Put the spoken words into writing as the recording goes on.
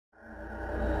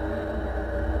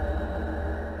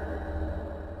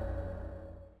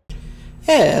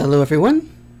Hello everyone,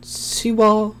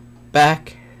 aAoN-Cwal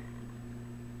back,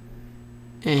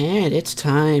 and it's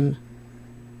time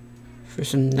for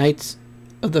some Knights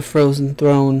of the Frozen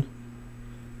Throne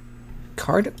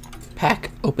card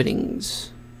pack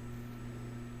openings.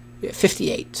 We have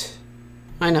 58.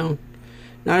 I know,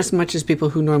 not as much as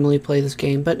people who normally play this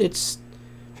game, but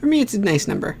for me it's a nice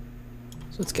number.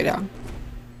 So let's get out.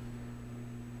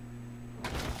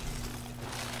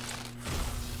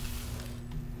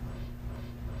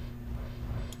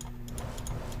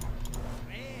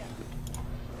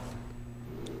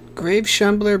 Grave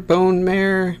Shumbler, Bone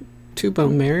Mare, 2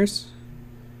 Bone Mares.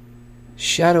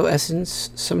 Shadow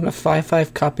Essence, summon a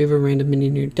 5/5 copy of a random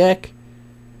minion in your deck.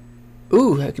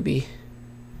 Ooh, that could be...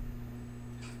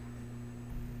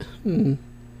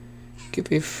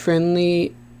 Give a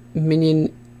friendly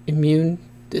minion immune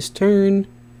this turn.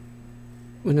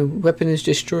 When a weapon is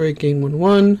destroyed, gain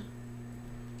 1/1.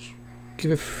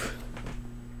 Give a...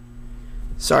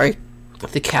 Sorry,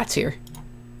 the cat's here.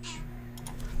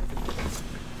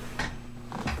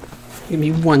 Give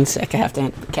me 1 sec, I have to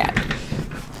enter the cat.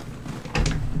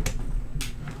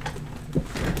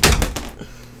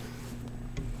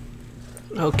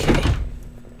 Okay.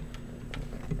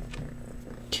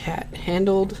 Cat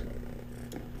handled.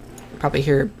 Probably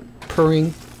hear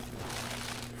purring.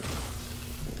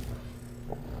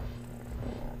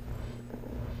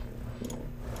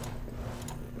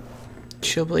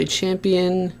 Chillblade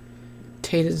Champion.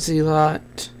 Tainted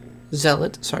Zealot.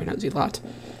 Sorry, not Zealot.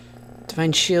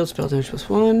 Divine Shield, spell damage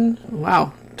 +1.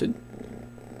 Wow.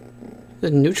 The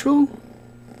neutral?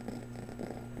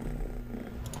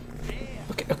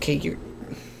 Okay, you're...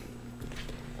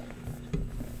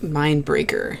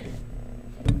 Mindbreaker.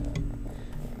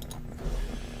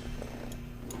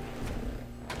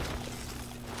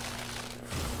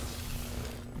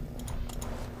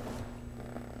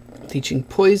 Teaching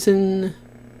Poison.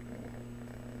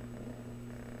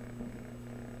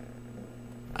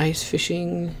 Ice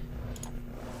Fishing.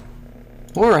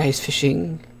 More Ice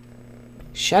Fishing.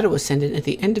 Shadow Ascendant. At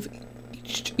the end of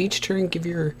each turn, give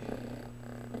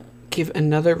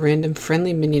another random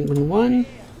friendly minion 1/1.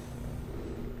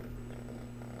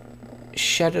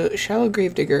 Shallow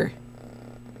Gravedigger.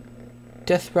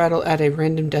 Death Rattle. Add a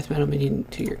random death metal minion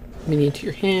to your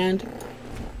hand.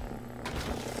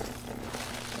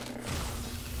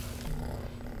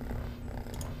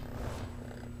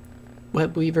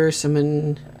 Web Weaver.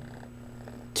 Summon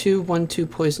 2 1/2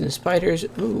 poisonous spiders.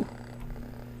 Ooh.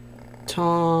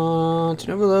 Taunt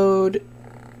and Overload.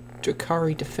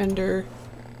 Drakari Defender.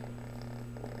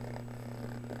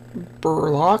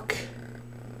 Burlock.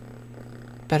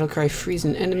 Battlecry freeze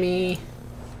an enemy.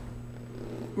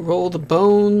 Roll the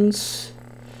bones.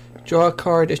 Draw a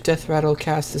card. If Death Rattle,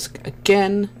 cast this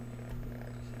again.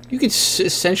 You could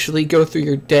essentially go through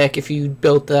your deck if you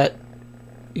built that.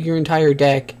 Your entire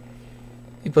deck.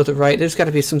 You built it right. There's got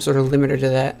to be some sort of limiter to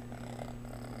that.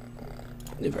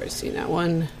 I've already seen that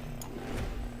one.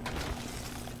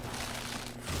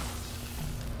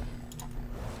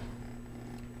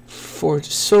 Forge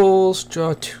Souls.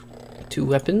 Draw two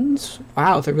weapons.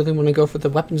 Wow, they really want to go for the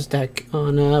weapons deck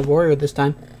on Warrior this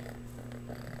time.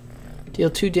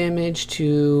 Deal 2 damage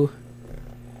to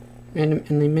random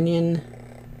enemy minion.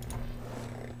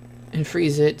 And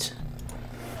freeze it.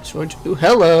 Sword. Ooh,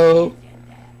 hello!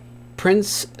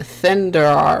 Prince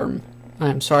Thunderarm.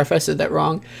 I'm sorry if I said that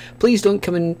wrong. Please don't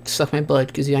come and suck my blood,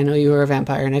 because I know you are a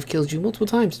vampire, and I've killed you multiple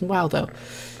times in WoW, though.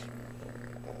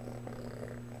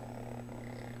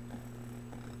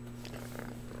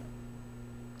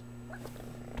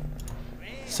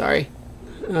 Sorry.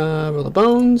 Roll the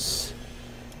bones.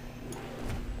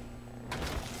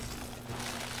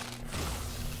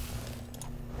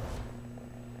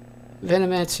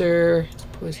 Venomancer. It's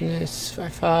poisonous.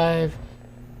 5/5.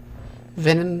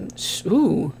 Venom.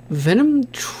 Ooh. Venom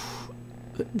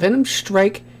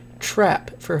Strike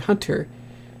Trap for Hunter.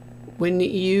 When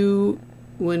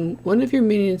one of your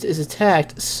minions is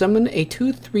attacked, summon a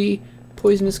 2/3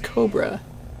 poisonous cobra.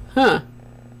 Huh.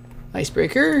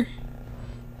 Icebreaker.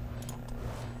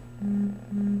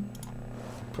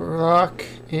 Brock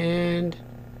and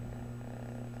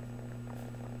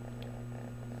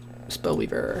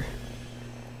Spellweaver.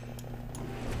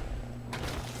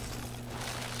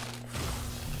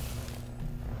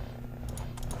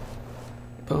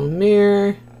 Bone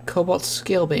Mirror. Cobalt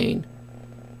Scalebane.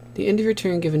 The end of your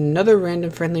turn, give another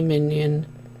random friendly minion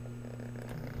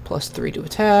 +3 to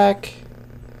attack.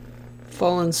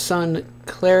 Fallen Sun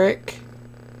Cleric.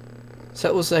 So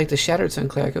that was like the Shattered Sun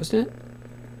Cleric, wasn't it?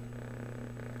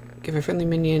 Give a friendly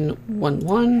minion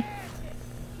 1/1.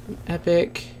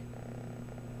 Epic.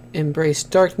 Embrace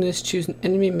darkness. Choose an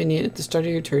enemy minion at the start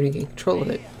of your turn and gain control of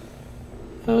it.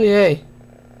 Oh, yay.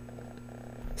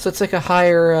 So it's like a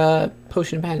higher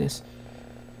Potion of Madness.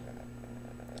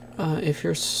 If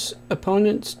your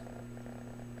opponent's...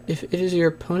 If it is your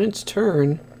opponent's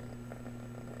turn,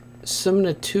 summon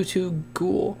a 2/2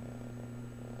 ghoul.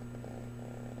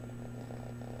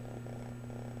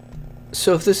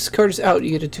 So if this card is out,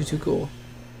 you get a 2/2 ghoul.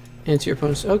 And it's your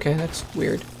opponent's... Okay, that's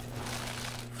weird.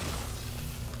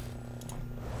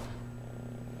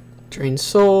 Drain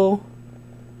soul.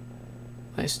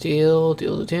 Life steal,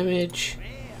 deal the damage.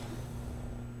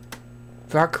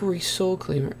 Valkyrie Soul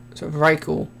Claimer. So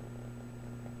Vrykul.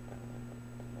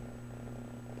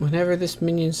 Whenever this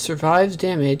minion survives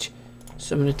damage,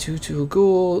 summon a 2/2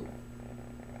 ghoul.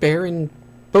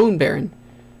 Bone Baron.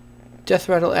 Death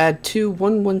Rattle, add 2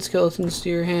 1/1 skeletons to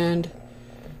your hand.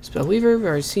 Spellweaver, we've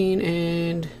already seen,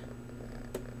 and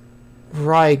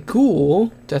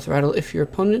Vrykul. Death Rattle, if your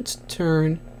opponent's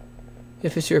turn.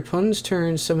 If it's your opponent's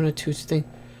turn, summon a 2/2 thing.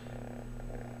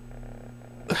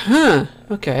 Huh,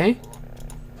 okay.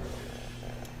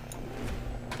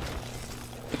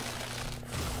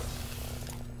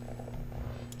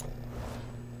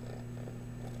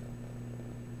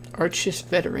 Archist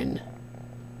Veteran.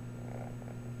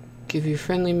 Give your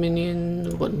friendly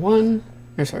minion 1/1.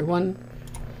 Or sorry, 1.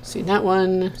 Seen that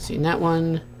one. Seen that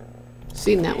one.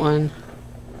 Seen that one.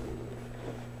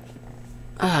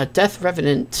 Death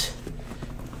Revenant.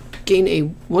 Gain a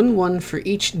 1/1 for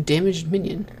each damaged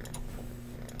minion.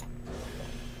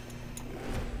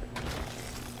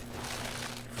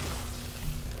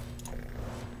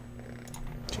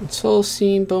 Soul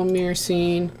Scene, Bone Mirror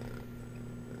Scene.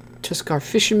 Tuskar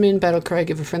Fisherman, Battle Cry,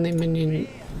 give a friendly minion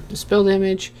spell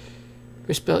damage.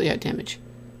 Or spell, yeah, damage.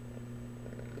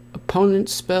 Opponent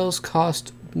spells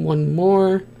cost 1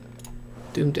 more.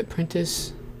 Doomed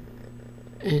Apprentice.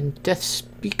 And Death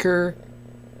Speaker.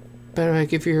 Battle Cry,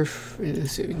 give your...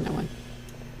 Let's see, that one.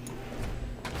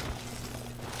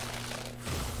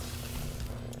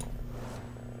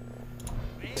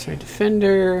 Sorry,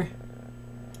 Defender.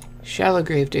 Shallow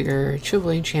Gravedigger.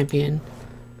 Chilblain Champion.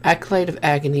 Acolyte of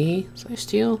Agony,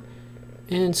 Lifesteal,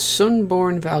 and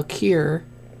Sunborn Valkyr.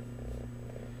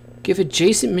 Give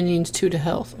adjacent minions 2 to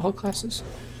health. All classes.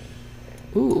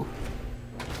 Ooh.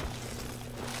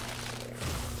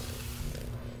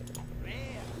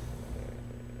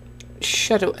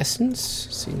 Shadow Essence.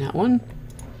 Seen that one.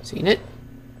 Seen it.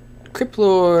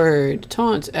 Cryptlord.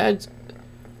 Taunts. Adds.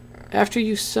 After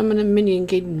you summon a minion,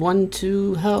 gain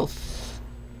 1/2 health.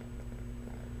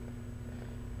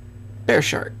 Bear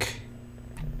Shark.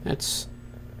 That's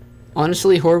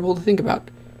honestly horrible to think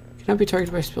about. Cannot be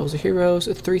targeted by spells or heroes.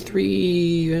 A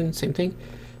 3/3, and same thing.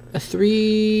 A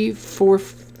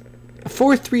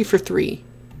 4/3 for 3.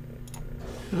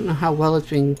 I don't know how well it's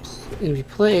going to be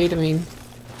played. I mean,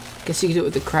 I guess you could do it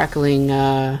with the crackling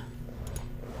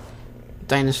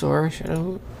dinosaur.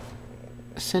 Shadow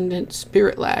Ascendant,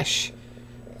 Spirit Lash.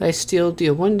 Lifesteal,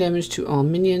 deal 1 damage to all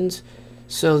minions.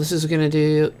 So this is going to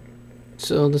do...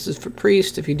 So this is for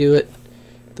Priest, if you do it.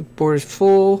 The board is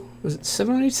full. Was it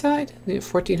 7 on each side? You get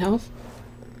 14 health.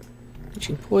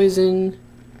 Reaching Poison.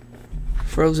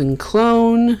 Frozen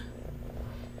Clone.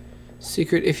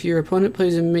 Secret, if your opponent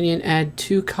plays a minion, add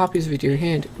 2 copies of it to your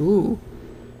hand. Ooh.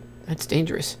 That's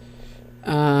dangerous.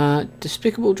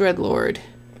 Despicable Dreadlord.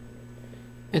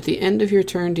 At the end of your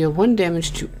turn, deal 1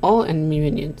 damage to all enemy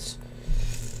minions.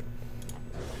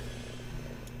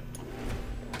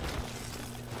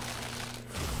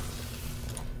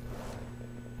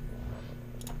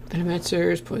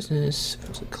 Venomancers, Poisonous,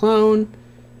 Frozen Clone,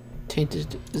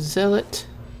 Tainted Zealot,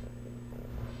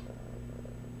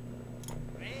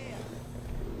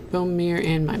 Bone Mirror,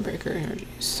 and Mindbreaker. I already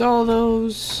saw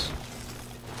those.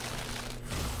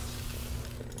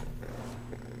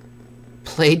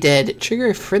 Play Dead. Trigger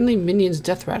a friendly minion's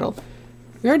death rattle.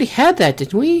 We already had that,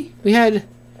 didn't we? We had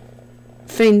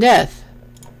Feign Death.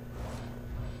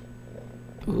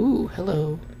 Ooh,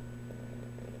 hello.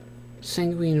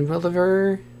 Sanguine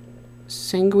Reliever.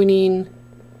 Sanguine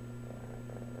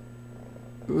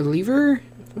Reliever?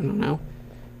 I don't know.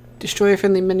 Destroy a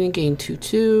friendly minion, gain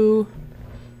 2/2.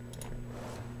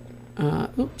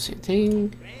 Oops, same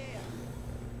thing.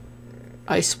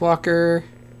 Ice Walker.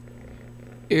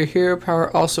 Your hero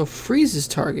power also freezes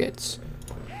targets.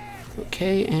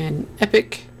 Okay, and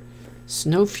Epic.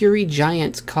 Snow Fury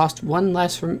Giants cost 1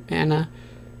 less from mana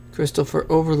crystal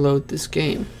for overload this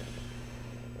game.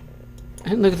 I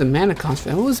didn't look at the mana cost for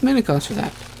that. What was the mana cost for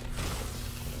that?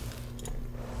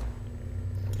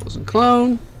 Frozen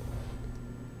Clone.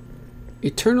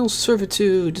 Eternal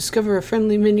Servitude. Discover a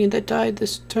friendly minion that died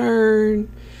this turn.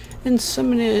 and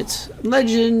summon it.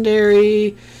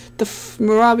 Legendary. The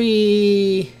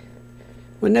Marabi.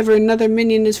 Whenever another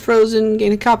minion is frozen,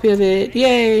 gain a copy of it.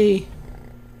 Yay!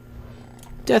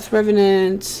 Death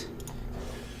Revenant.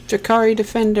 Drakari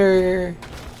Defender.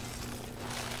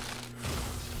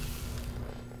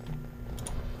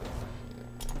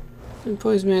 And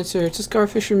Poisonmancer. Tuscar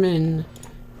Fisherman.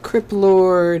 Crypt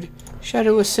Lord.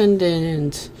 Shadow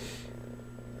Ascendant.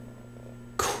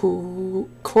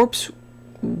 Corpse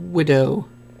Widow.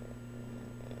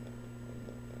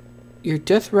 Your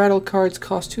Death Rattle cards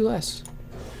cost 2 less.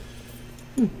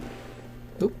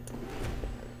 Oop.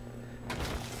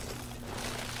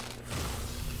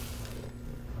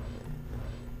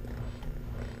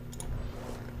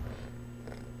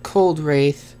 Cold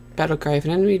Wraith. Battlecry.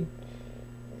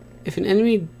 If an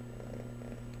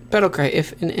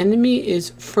enemy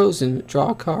is frozen, draw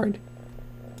a card.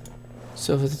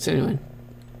 So if it's anyone.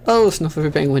 Oh, Snuff of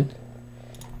a Penguin.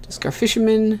 Discard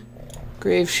Fisherman.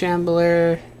 Grave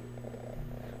Shambler.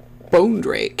 Bone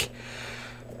Drake.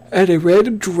 And a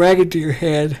random dragon to your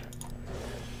hand.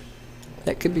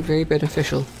 That could be very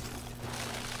beneficial.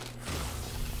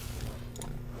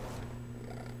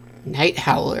 Night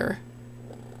Howler.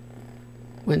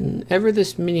 Whenever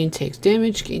this minion takes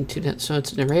damage, gain 2, so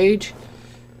it's in a rage.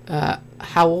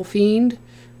 Howl Fiend.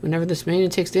 Whenever this minion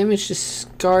takes damage,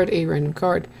 discard a random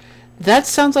card. That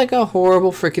sounds like a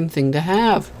horrible freaking thing to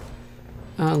have.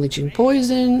 Leeching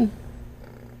Poison.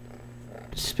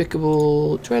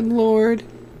 Despicable Dreadlord.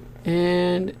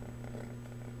 And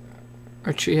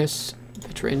Archeus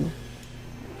Veteran.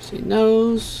 See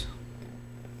those.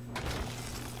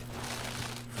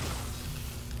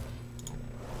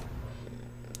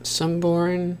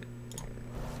 Sunborn.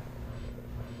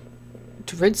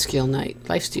 Dreadscale Knight.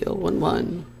 Lifesteal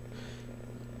 1/1.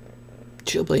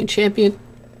 Chillblade Champion.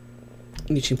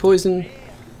 Leeching Poison.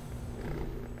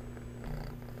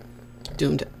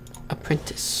 Doomed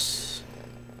Apprentice.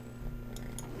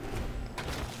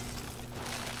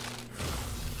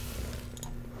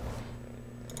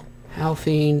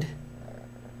 Howlfiend.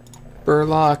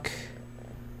 Burlock.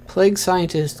 Plague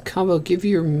Scientist. Combo, give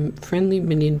your friendly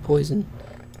minion poison.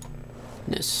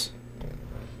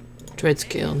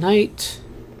 Dreadscale Knight.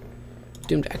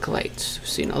 Doomed Acolyte. We've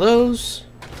seen all those.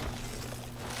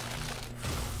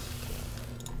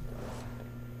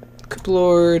 Crypt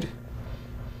Lord.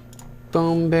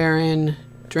 Bone Baron.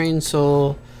 Drain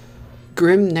Soul.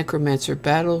 Grim Necromancer.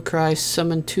 Battle Cry.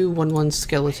 Summon 2 1/1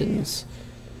 skeletons.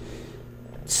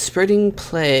 Spreading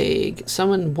Plague.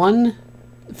 Summon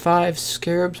 1/5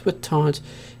 scarabs with taunt.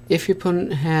 If your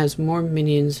opponent has more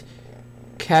minions,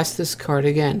 cast this card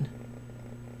again.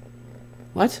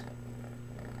 What?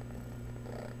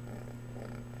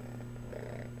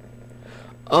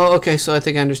 Oh, okay, so I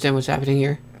think I understand what's happening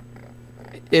here.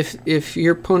 If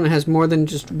your opponent has more than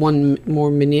just one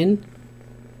more minion,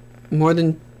 more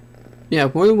than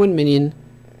one minion,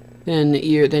 then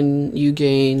you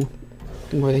gain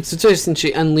more things. So it's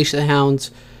essentially Unleash the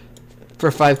Hounds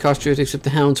for 5 cost druids, except the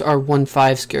Hounds are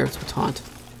 1/5 scarabs with taunt.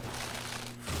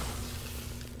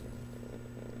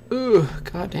 Ooh,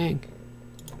 god dang.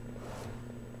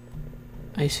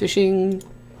 Ice Fishing.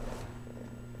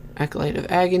 Acolyte of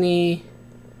Agony.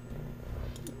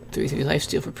 3/3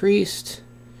 Lifesteal for Priest.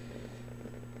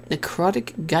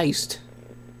 Necrotic Geist.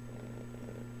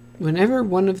 Whenever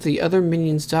one of the other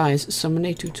minions dies, summon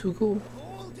a 2/2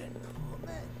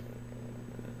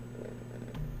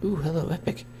 Ooh, hello,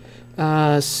 epic.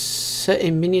 Set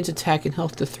a minion's attack and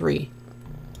health to 3.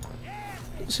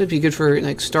 This would be good for,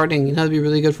 like, starting. You know, that'd be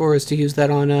really good for is to use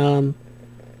that on,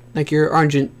 like, your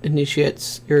Argent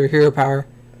initiates, your hero power.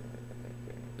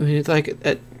 I mean, it's like,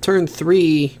 at turn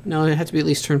 3, no, it has to be at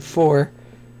least turn 4,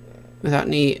 without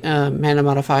any, mana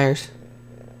modifiers.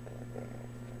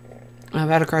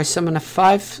 Battlecry, summon a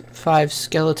 5/5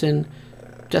 skeleton.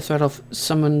 Death Rattle,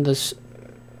 summon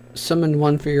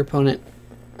 1 for your opponent.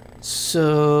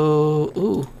 So,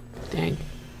 ooh, dang.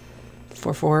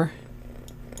 4/4.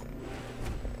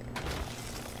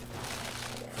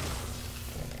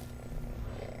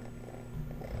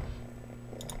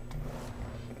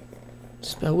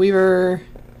 Spellweaver.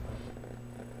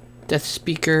 Death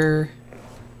Speaker.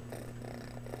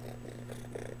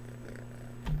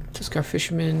 Tuscar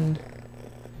Fisherman.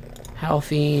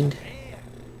 Howlfiend.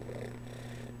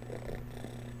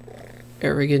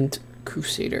 Arrogant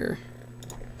Crusader.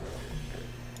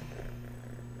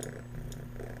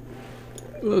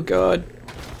 Oh god.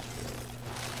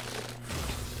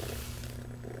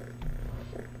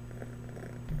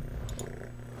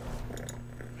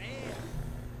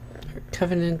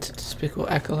 Covenant, Despicable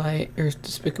Acolyte, or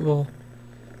Despicable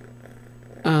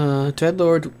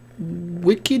Dreadlord,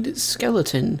 Wicked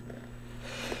Skeleton.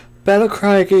 Battle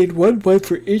cry gain 1/1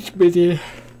 for each minion.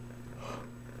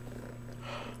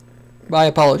 My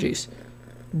apologies.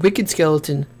 Wicked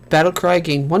Skeleton. Battle cry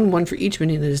gain 1/1 for each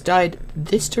minion that has died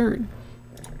this turn.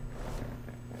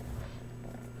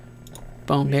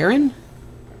 Bone Baron.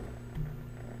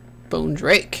 Bone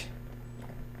Drake.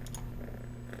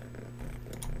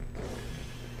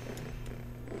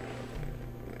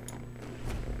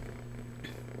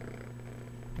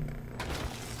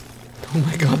 Oh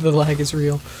my god, the lag is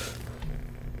real.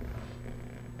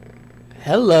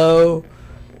 Hello.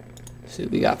 Let's see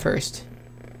what we got first.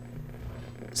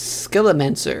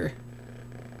 Skelemancer.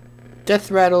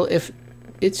 Death Rattle. If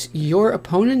it's your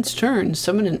opponent's turn,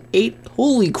 summon an 8.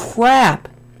 Holy crap!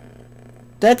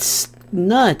 That's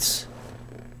nuts.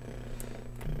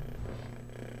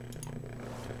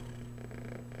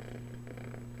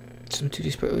 Some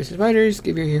 2D spiders.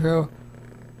 Give your hero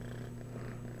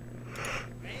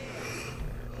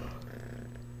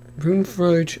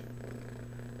Runeforged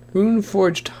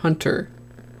Haunter,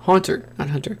 not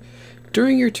Hunter.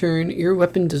 During your turn, your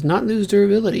weapon does not lose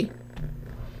durability.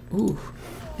 Ooh,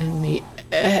 enemy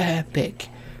epic.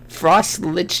 Frost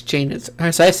Lich Jaina. So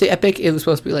I say epic, it was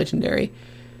supposed to be legendary.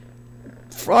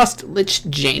 Frost Lich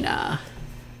Jaina.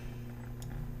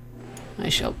 I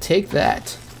shall take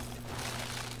that.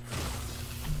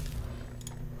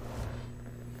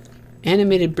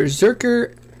 Animated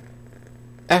Berserker.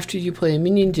 After you play a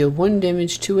minion, deal 1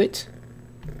 damage to it.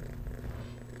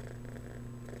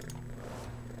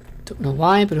 Don't know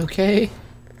why, but okay.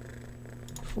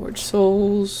 Forged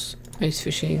Souls. Ice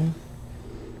Fishing.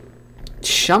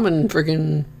 Shaman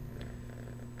friggin'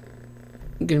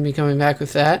 gonna be coming back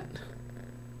with that.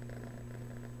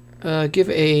 Give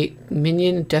a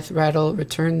minion Death Rattle.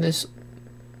 Return this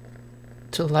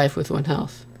to life with 1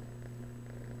 health.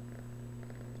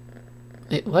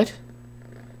 Wait, what?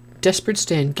 Desperate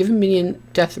Stand. Give a minion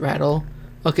Death Rattle.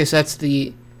 Okay, so that's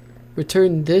the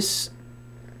return this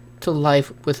to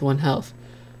life with 1 health.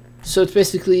 So it's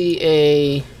basically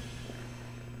a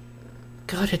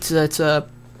God, it's a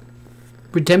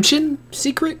redemption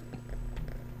secret.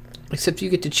 Except you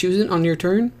get to choose it on your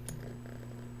turn.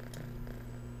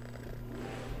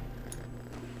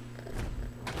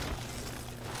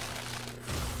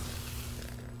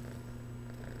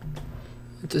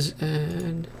 It does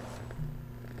and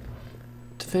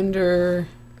Defender,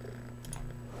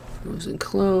 Frozen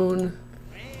Clone,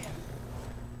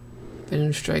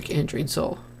 Venom Strike, and Drain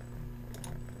Soul.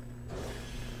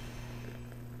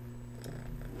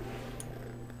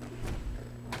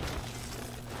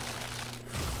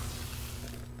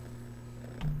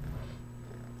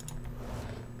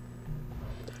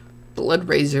 Blood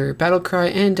Razor, Battle Cry,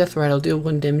 and Death Rattle deal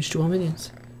 1 damage to all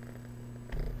minions.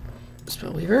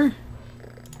 Spellweaver,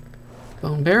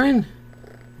 Bone Baron,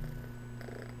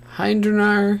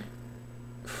 Hydronar,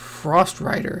 Frost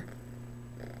Rider.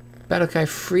 Battlecry,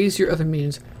 freeze your other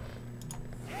minions.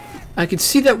 I could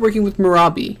see that working with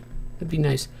Marabi. That'd be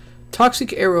nice.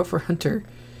 Toxic Arrow for Hunter.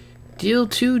 Deal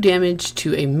 2 damage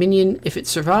to a minion. If it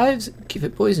survives, give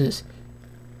it poisonous.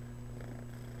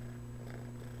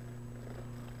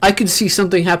 I could see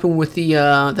something happen with the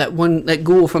that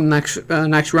ghoul from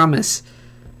Naxxramas.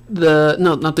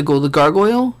 No, not the ghoul, the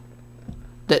gargoyle.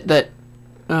 That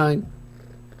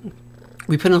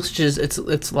replenishes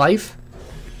its life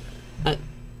at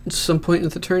some point in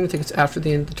the turn. I think it's after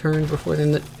the end of the turn, before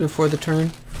the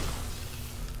turn.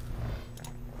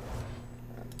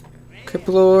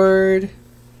 Cripplord,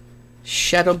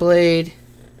 Shadowblade.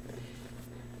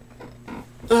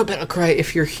 Battlecry.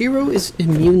 If your hero is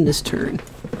immune this turn.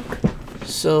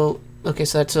 So, okay,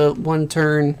 so that's a 1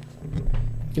 turn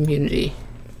immunity.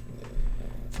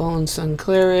 Fallen Sun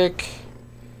Cleric,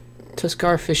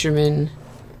 Tuskar Fisherman,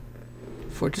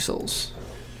 Forge of Souls.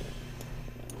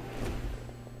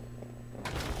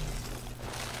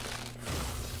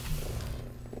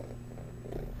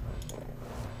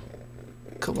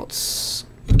 Cobalt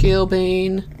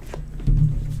Scalebane,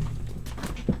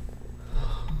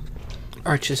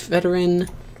 Arch's Veteran,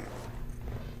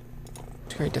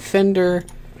 Great Defender,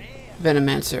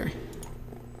 Venomancer.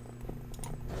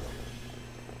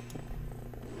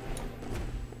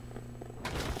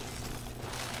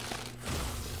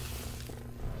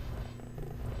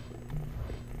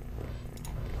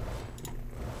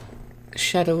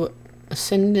 Shadow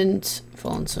Ascendant,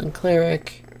 Fallen Sun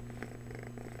Cleric,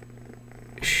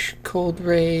 Cold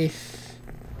Wraith,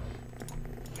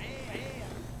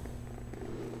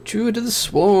 Druid of the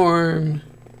Swarm.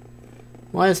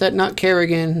 Why is that not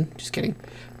Kerrigan? Just kidding.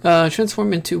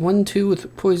 Transform into 1/2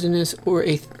 with poisonous or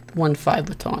a 1/5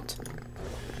 with taunt.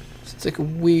 So it's like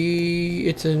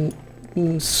it's a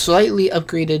slightly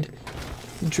upgraded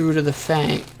Druid of the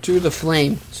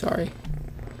Flame. Sorry.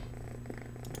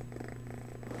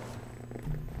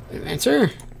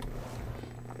 Advancer.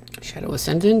 Shadow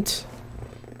Ascendant.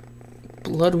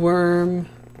 Bloodworm.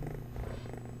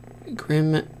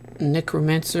 Grim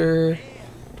Necromancer.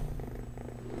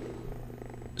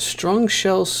 Strong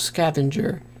Shell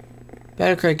Scavenger.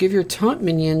 Battlecry, give your taunt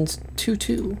minions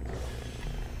 2/2.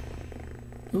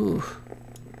 Ooh.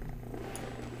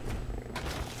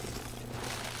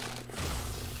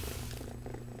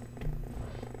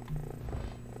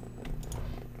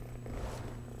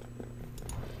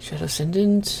 Shadow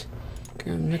Ascendant.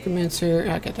 Grim Necromancer.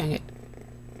 Okay, dang it.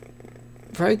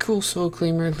 Very cool Soul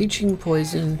Claimer. Leeching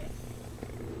Poison.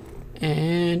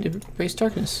 And Embrace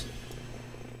Darkness.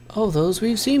 Oh, those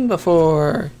we've seen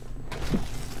before.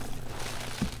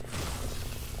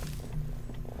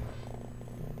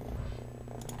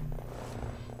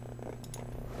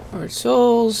 Hard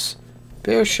Souls.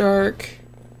 Bear Shark.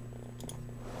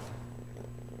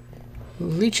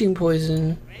 Leeching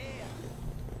Poison.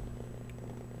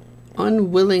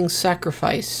 Unwilling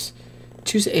Sacrifice.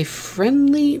 Choose a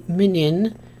friendly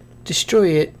minion, destroy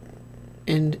it,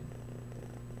 and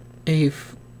a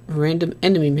random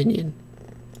enemy minion.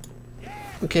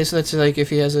 Okay, so that's like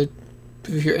if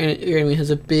your enemy has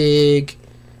a big,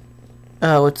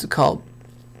 what's it called?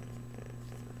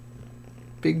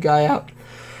 Big guy out.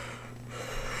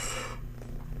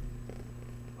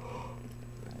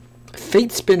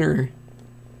 Fate Spinner.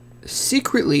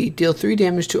 Secretly deal 3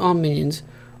 damage to all minions,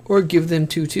 or give them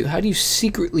 2/2. How do you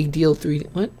secretly deal 3?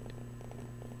 What?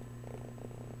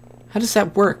 How does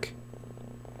that work?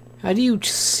 How do you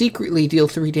secretly deal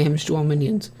 3 damage to all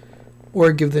minions,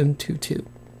 or give them 2/2?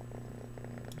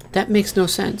 That makes no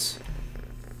sense.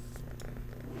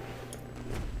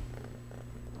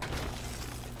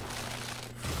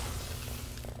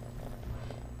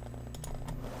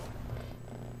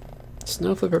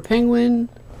 Snow Flipper Penguin.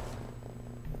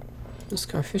 The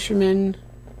Scar Fisherman.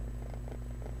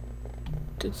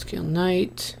 Dead Scale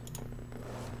Knight.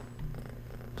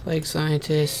 Plague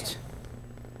Scientist.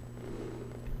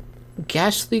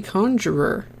 Ghastly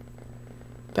Conjurer.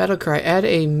 Battlecry, add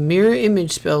a mirror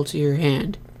image spell to your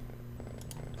hand.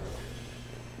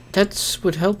 That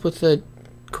would help with the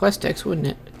quest X, wouldn't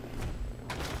it?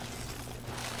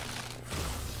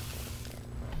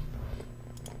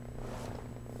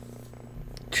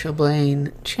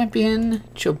 Chillblade Champion.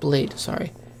 Chillblade,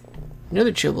 sorry.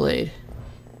 Another Chillblade.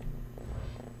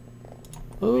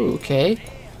 Oh, okay.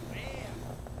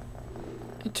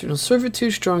 Eternal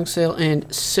Servitude, Strong Sail, and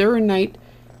Serenite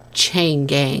Chain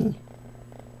Gang.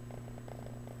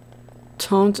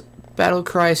 Taunt,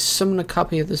 Battlecry, summon a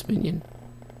copy of this minion.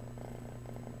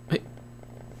 Wait.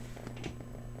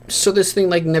 So this thing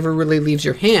like never really leaves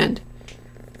your hand.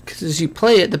 Because as you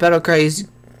play it, the Battlecry is...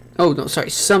 Oh, no, sorry,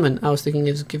 summon. I was thinking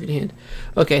it was give it a hand.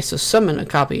 Okay, so summon a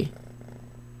copy.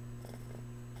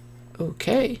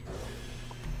 Okay.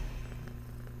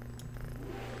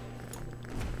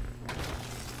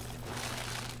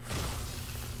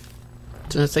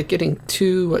 So that's like getting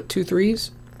 2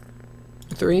 3s?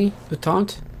 3 with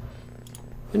taunt.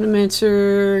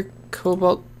 Venomancer,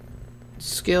 Cobalt,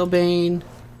 Scalebane,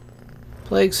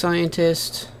 Plague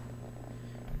Scientist,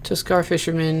 Tuskar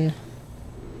Fisherman,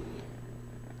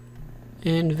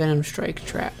 and Venom Strike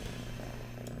Trap.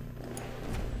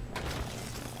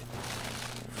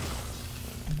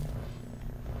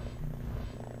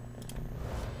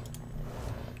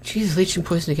 Jeez, Leeching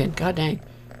Poison again. God dang.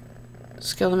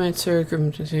 Skelemancer,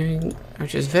 Grim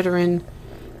Archer's Veteran,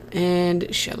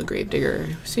 and Shallow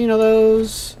Gravedigger. Seen all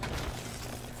those?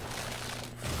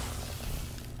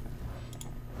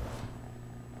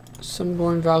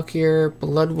 Sunborn Valkyr,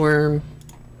 Bloodworm,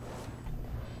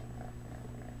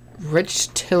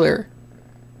 Wretched Tiller.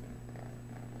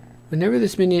 Whenever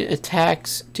this minion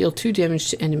attacks, deal 2 damage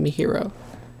to enemy hero.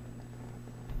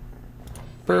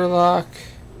 Burlock.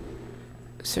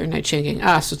 Serenite Chain Gang.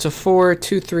 Ah, so it's a 4,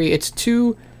 2, 3. It's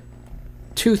 2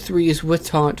 3s with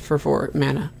taunt for 4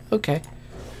 mana. Okay.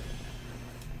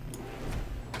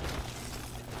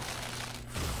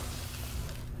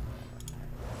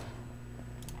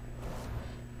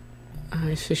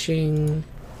 Ice Fishing,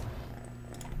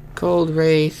 Cold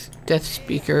Wraith, Death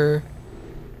Speaker,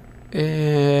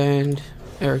 and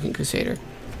Arrogant Crusader.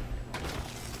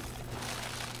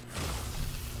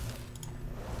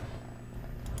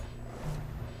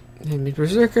 Enemy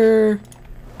Berserker,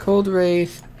 Cold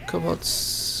Wraith, Cobalt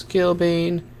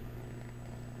Scalebane,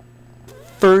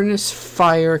 Furnace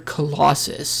Fire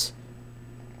Colossus.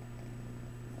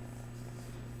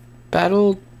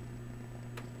 Battlecry,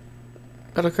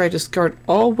 discard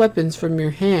all weapons from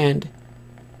your hand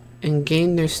and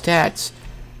gain their stats.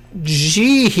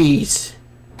 Jeez!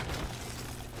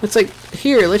 It's like,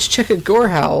 here, let's check a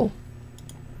Gorehowl.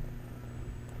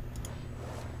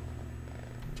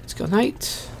 Let's go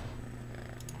Knight.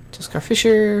 Tuskar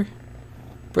Fisher.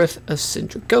 Breath of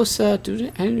Sindragosa.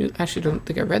 Dude, I actually don't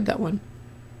think I read that one.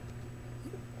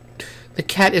 The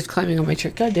cat is climbing on my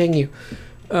chair. God dang you.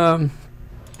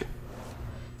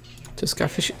 Tuskar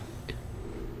Fisher.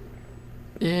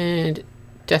 And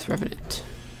Death Revenant.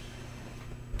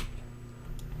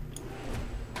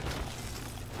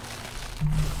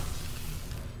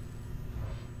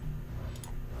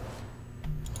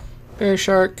 Bear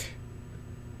Shark.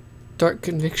 Dark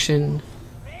Conviction.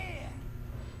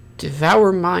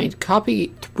 Devour Mind.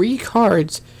 Copy 3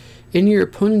 cards in your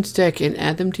opponent's deck and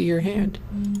add them to your hand.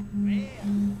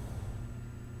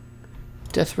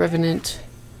 Death Revenant.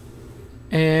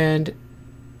 And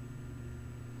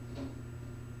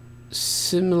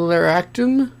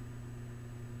Similacrum.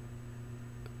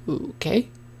 Okay.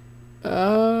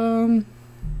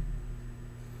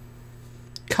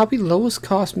 Copy lowest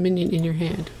cost minion in your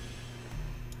hand.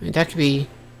 I mean, that could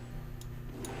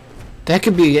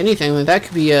be anything. I mean, that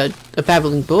could be a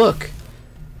babbling book.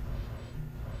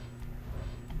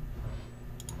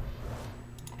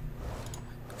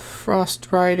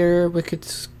 Frost Rider, Wicked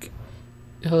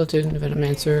Skeleton,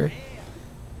 Venomancer,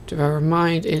 Devour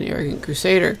Mind, and Arrogant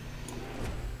Crusader.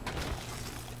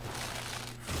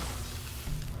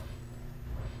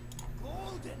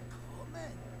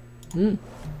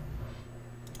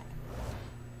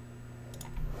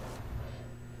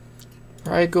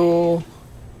 Rigel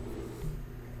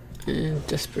and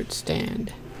Desperate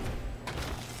Stand.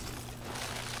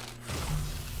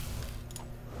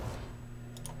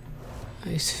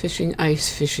 Ice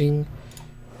Fishing,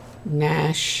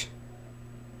 Nash,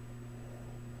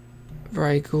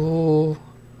 Rigel,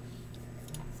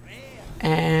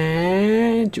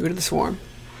 and Druid of the Swarm.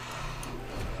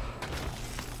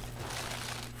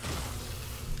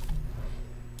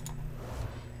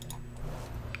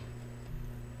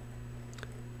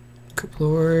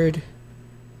 Lord,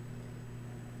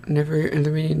 never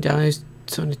intermediate dies.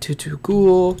 Summon a 2/2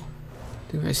 Ghoul.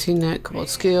 I think I've seen that. Cobalt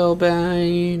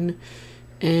Scalebane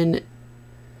and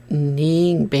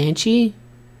Kneeing Banshee.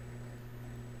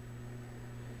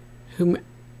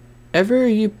 Whenever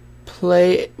you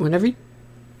play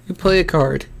a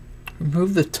card,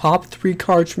 remove the top 3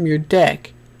 cards from your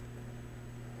deck.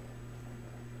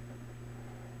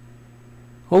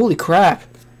 Holy crap!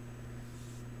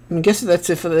 I guess that's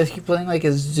if you're playing like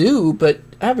a zoo, but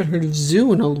I haven't heard of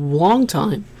zoo in a long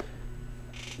time.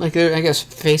 Like, I guess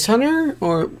Face Hunter,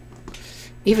 or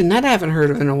even that I haven't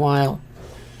heard of in a while.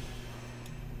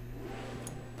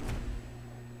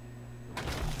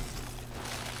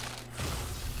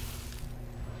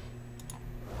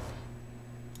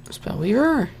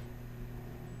 Spellweaver,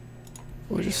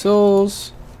 Forge of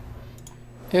Souls,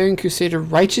 Arrogant Crusader,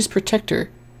 Righteous Protector,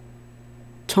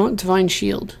 Taunt Divine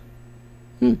Shield.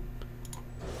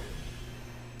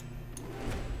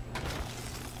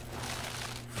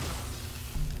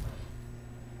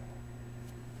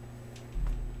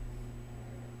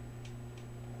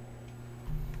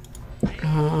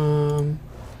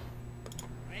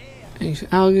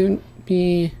 I'll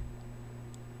be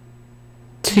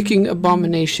Ticking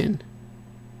Abomination.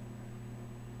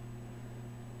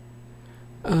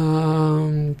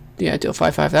 Yeah, deal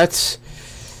 5/5. That's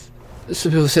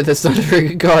some people said that's not a very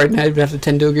good card, and I'd have to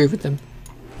tend to agree with them.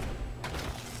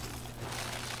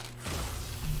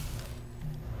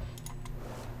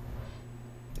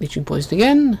 Leeching Poison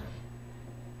again.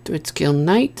 Druid Scale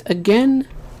Knight again.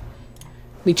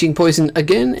 Leeching Poison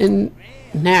again, and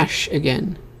Nash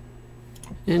again.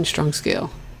 And Strong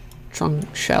Scale. Strong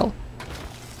Shell.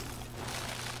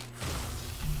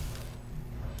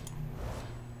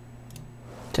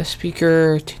 Death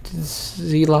Speaker,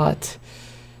 Zealot,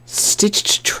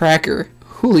 Stitched Tracker.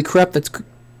 Holy crap,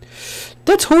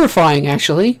 that's horrifying,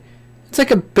 actually. It's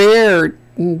like a bear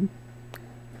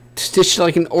stitched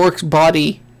like an orc's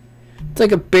body. It's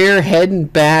like a bear head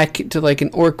and back to like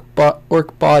an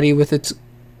orc body with its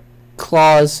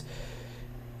claws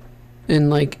and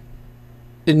like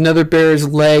another bear's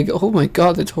leg. Oh my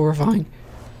god, that's horrifying.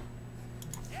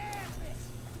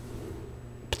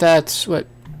 But that's what.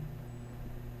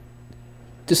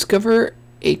 Discover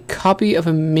a copy of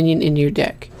a minion in your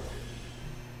deck.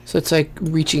 So it's like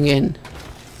reaching in.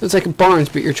 It's like a Barnes,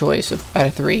 but your choice out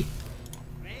of 3.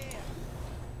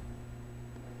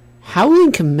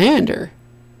 Howling Commander.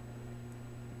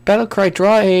 Battlecry,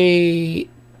 draw a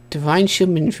Divine Shield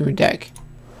minion from your deck.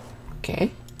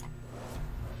 Okay.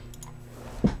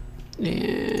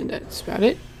 And that's about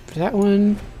it for that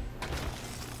one.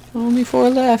 Only 4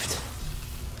 left.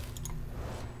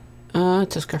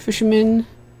 Tuskar Fisherman,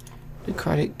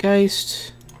 Necrotic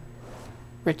Geist,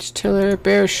 Wretch Tiller,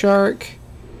 Bear Shark,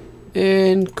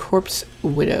 and Corpse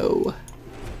Widow.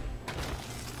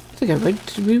 I think I read.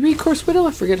 Did we read Corpse Widow?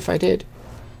 I forget if I did.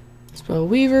 Spell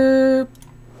Weaver,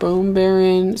 Bone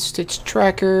Baron, Stitch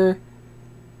Tracker,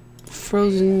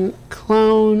 Frozen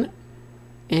Clone,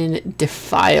 and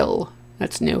Defile.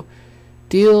 That's new.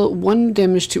 Deal 1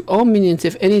 damage to all minions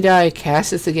if any die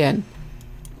casts again.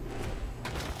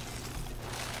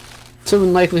 So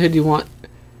in likelihood you want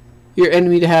your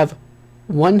enemy to have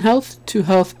 1 health, 2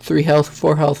 health, 3 health,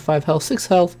 4 health, 5 health, 6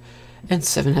 health, and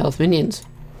 7 health minions.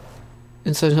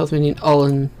 And 7 health minion all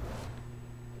in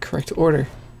correct order.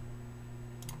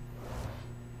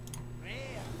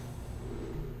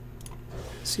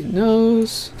 See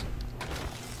nose.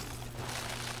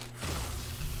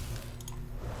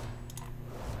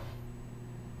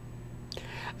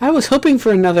 I was hoping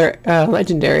for another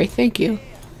legendary. Thank you.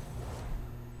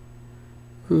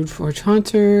 Rude Forge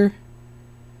Haunter.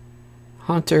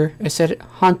 Haunter. I said it.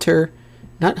 Haunter.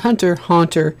 Not Hunter.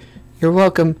 Haunter. You're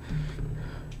welcome.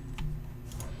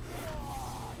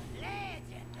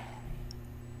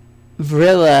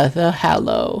 Vrilla the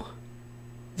Hallow.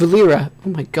 Valera. Oh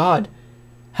my god.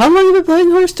 How long have you been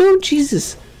playing Hearthstone?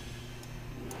 Jesus.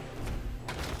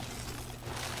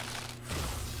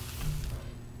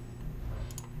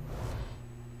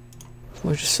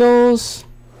 Forge of Souls.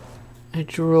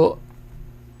 Hydro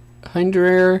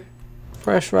Hinderer.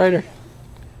 Fresh Rider.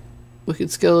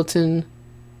 Wicked Skeleton.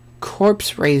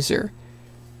 Corpse Razor.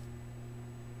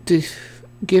 To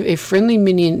give a friendly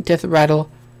minion death rattle,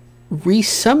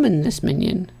 resummon this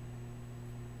minion.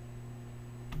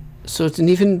 So it's an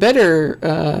even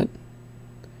better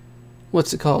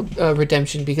what's it called?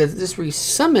 Redemption, because this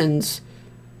resummons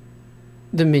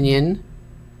the minion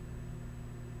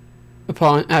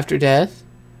after death.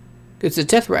 It's a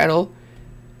death rattle,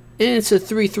 and it's a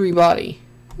 3/3 body.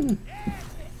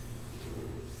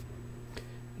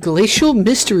 Glacial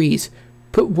Mysteries.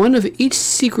 Put 1 of each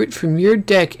secret from your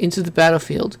deck into the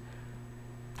battlefield.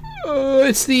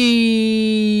 It's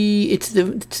the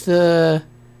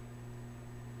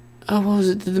what was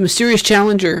it? The Mysterious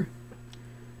Challenger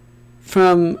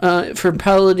from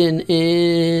Paladin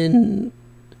in.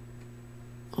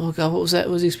 Oh god, what was that?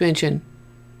 What was the expansion?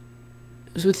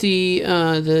 It was with the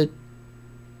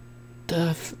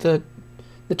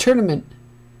tournament,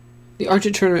 the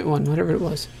Argent tournament one, whatever it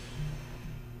was.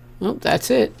 Well, that's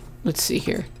it. Let's see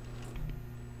here.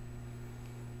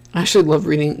 I actually love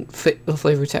reading the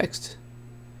flavor text.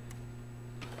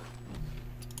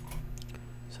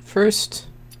 So first,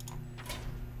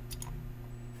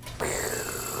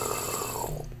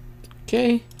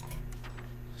 okay.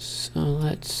 So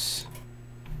let's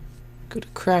go to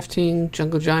crafting.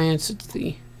 Jungle Giants. It's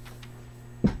the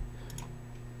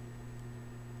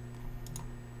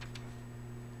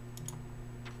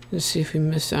let's see if we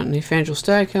missed out any Fangel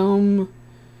Stag Helm.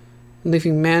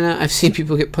 Living Mana. I've seen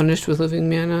people get punished with Living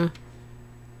Mana.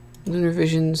 Lunar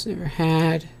Visions. Never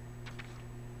had.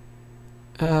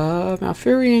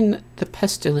 Malfurion the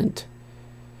Pestilent.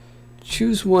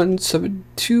 Choose 1. Summon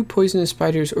 2 poisonous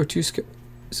spiders or 2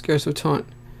 scares with taunt.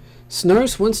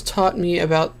 Snars once taught me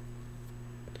about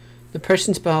the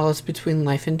precious balance between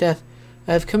life and death.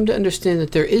 I have come to understand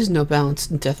that there is no balance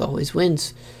and death always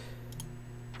wins.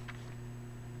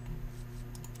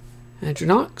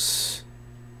 Adrenox.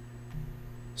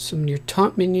 Summon your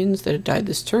taunt minions that have died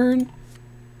this turn.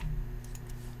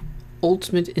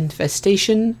 Ultimate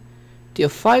Infestation. Deal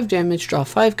 5 damage, draw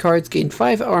 5 cards, gain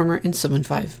 5 armor, and summon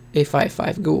a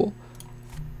 5/5 ghoul.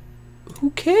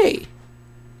 Okay.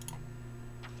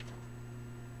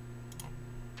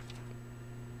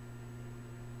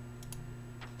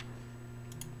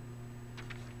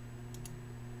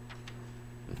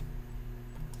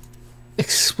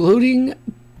 Exploding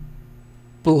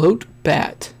Bloat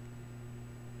Bat.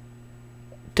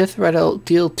 Death rattle,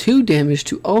 deal 2 damage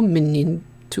to all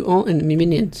enemy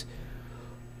minions.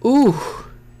 Ooh.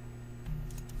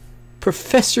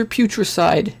 Professor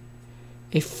Putricide.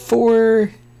 A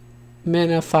 4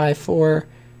 mana 5/4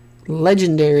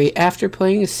 legendary. After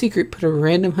playing a secret, put a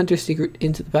random hunter secret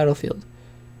into the battlefield.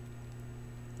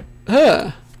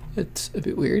 That's a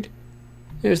bit weird.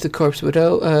 There's the Corpse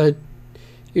Widow.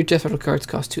 Your death rattle cards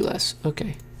cost 2 less.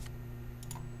 Okay.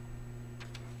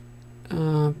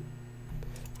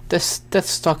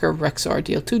 Deathstalker Rexar,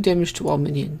 deal 2 damage to all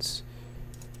minions.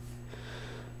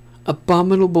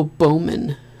 Abominable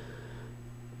Bowman.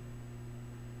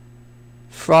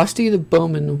 Frosty the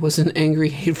Bowman was an angry,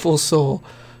 hateful soul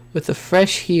with a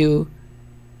fresh hewn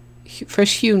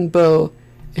bow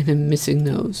And I'm missing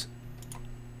those.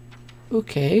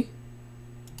 Okay.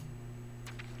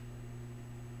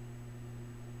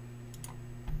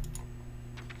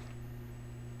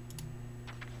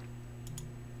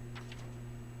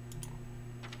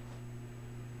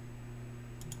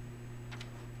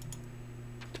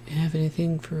 Do I have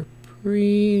anything for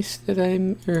priest that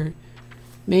or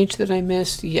mage that I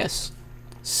missed? Yes.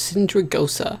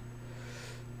 Syndragosa.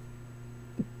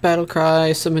 Battle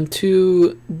cry, summon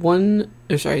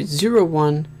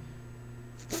 0/1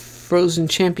 frozen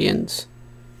champions.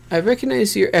 I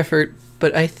recognize your effort,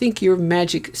 but I think your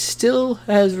magic still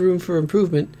has room for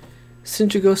improvement.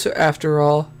 Syndragosa after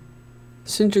all.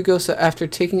 Syndragosa after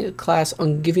taking a class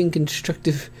on giving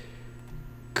constructive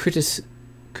criticism.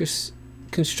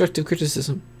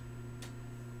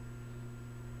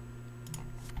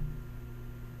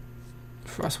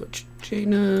 Frostwitch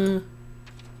Jaina.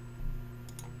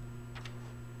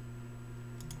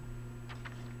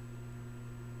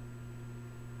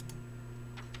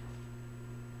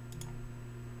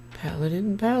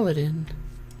 Paladin.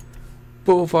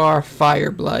 Bovar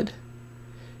Fireblood.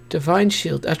 Divine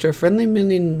Shield. After a friendly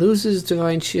minion loses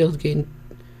Divine Shield, gain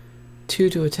 2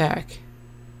 to attack.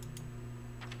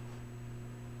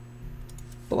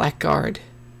 Blackguard.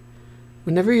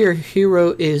 Whenever your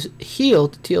hero is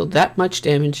healed, deal that much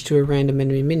damage to a random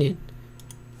enemy minion.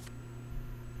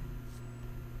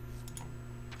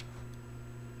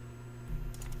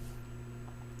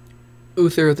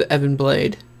 Uther of the Ebon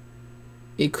Blade.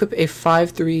 Equip a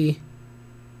 5/3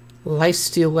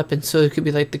 lifesteal weapon, so it could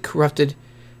be like the corrupted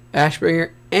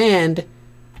Ashbringer, and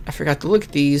I forgot to look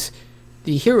at these.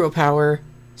 The hero power,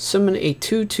 summon a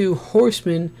 2/2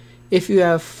 horseman. If you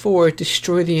have 4,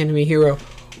 destroy the enemy hero.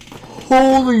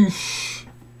 Holy sh!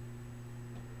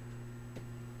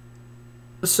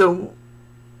 So,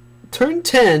 turn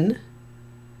 10.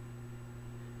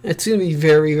 It's going to be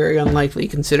very, very unlikely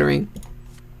considering.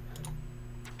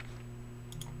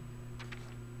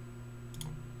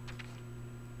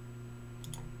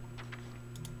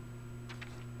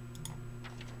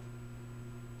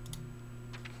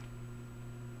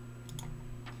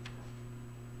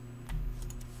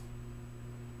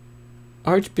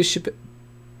 Archbishop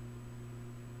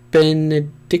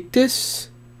Benedictus.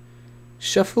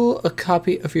 Shuffle a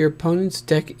copy of your opponent's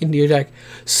deck into your deck.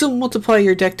 So multiply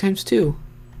your deck times 2.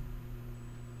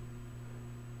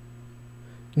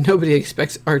 Nobody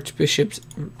expects Archbishop's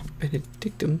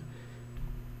Benedictum.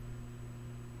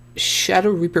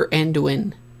 Shadow Reaper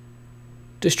Anduin.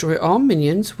 Destroy all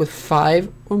minions with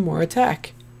 5 or more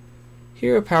attack.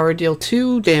 Hero power, deal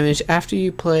 2 damage after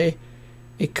you play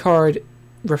a card.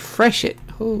 Refresh it.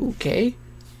 Okay.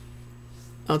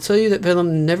 I'll tell you that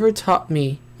Vellum never taught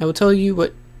me. I will tell you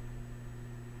what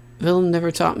Vellum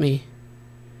never taught me.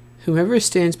 Whomever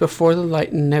stands before the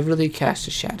light inevitably casts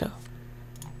a shadow.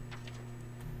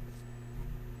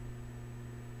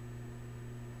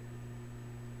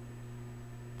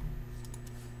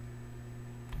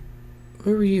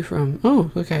 Where were you from? Oh,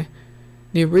 okay.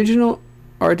 The original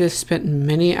artist spent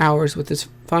many hours with his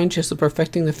fine chisel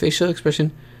perfecting the facial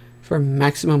expression for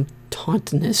maximum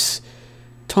tauntness.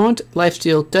 Taunt,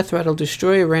 lifesteal, death rattle,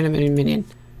 destroy a random enemy minion.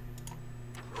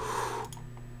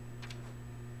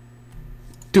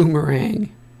 Doomerang.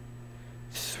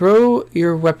 Throw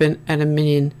your weapon at a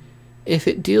minion. If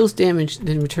it deals damage,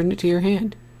 then return it to your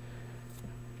hand.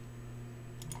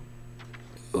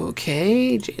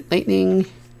 Okay, Jade Lightning.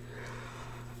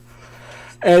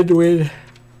 Edwin.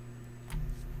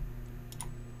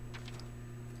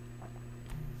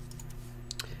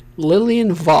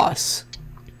 Lillian Voss.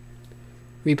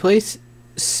 Replace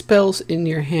spells in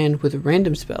your hand with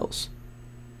random spells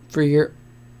for your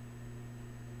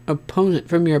opponent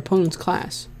from your opponent's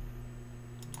class.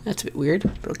 That's a bit weird,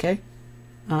 but okay.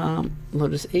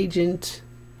 Lotus Agent.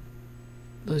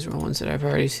 Those are all ones that I've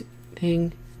already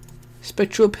seen.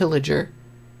 Spectral Pillager.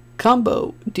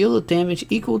 Combo. Deal damage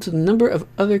equal to the number of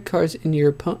other cards in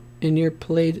your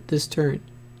played this turn.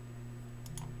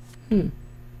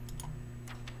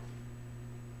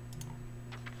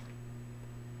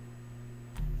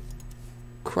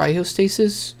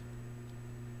 Cryostasis.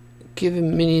 Give a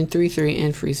minion 3/3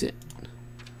 and freeze it.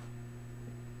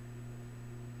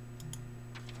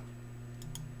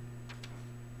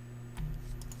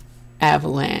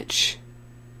 Avalanche.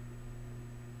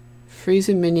 Freeze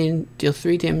a minion, deal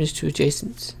 3 damage to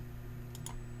adjacents.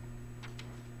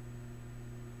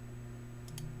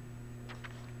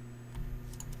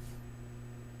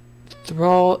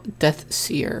 Thrall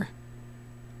Deathseer.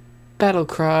 Battle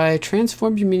Cry.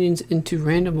 Transform your minions into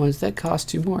random ones that cost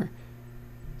 2 more.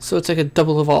 So it's like a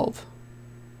double evolve.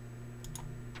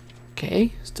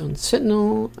 Okay, Stone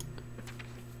Sentinel.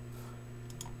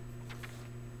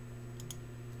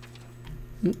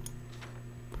 Oh,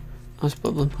 it's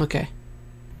bubbling. Okay.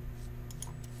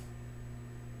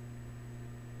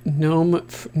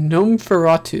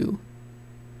 Gnome-Feratu.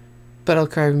 Battle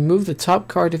cry. Remove the top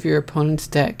card of your opponent's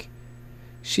deck.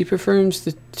 She prefers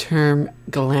the term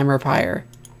Glamourpire.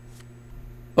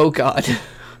 Oh god.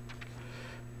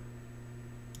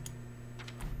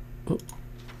 Oh.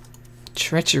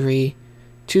 Treachery.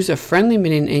 Choose a friendly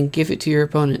minion and give it to your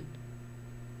opponent.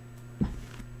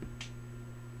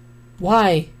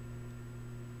 Why?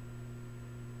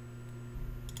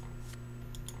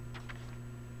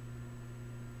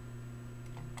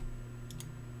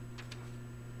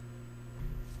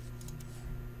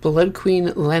 Blood Queen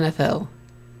Lanethel.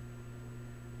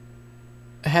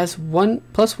 It has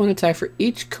 +1 attack for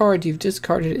each card you've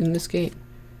discarded in this game.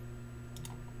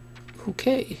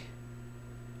 Okay.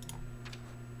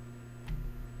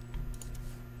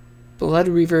 Blood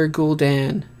Reaver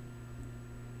Gul'dan.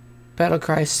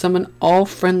 Battlecry. Summon all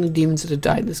friendly demons that have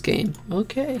died this game.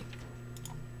 Okay.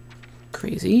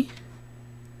 Crazy.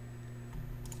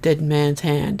 Dead Man's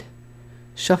Hand.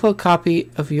 Shuffle a copy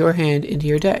of your hand into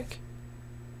your deck.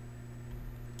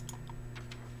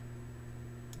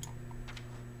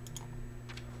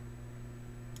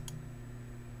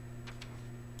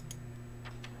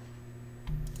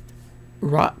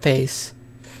 Rot Face.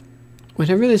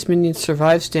 Whenever this minion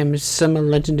survives damage, summon a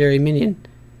legendary minion.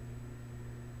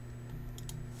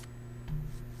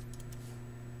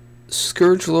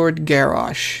 Scourge Lord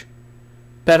Garrosh.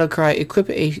 Battlecry.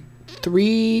 Equip a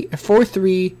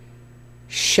 4/3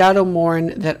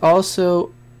 Shadowmourne that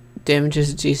also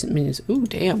damages adjacent minions. Ooh,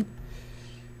 damn.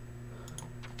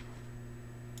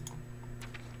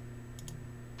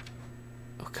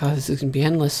 Oh god, this is gonna be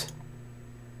endless.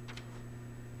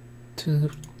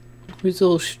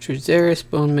 Weasel, Trazeris,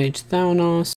 Bone Mage, Thaunos.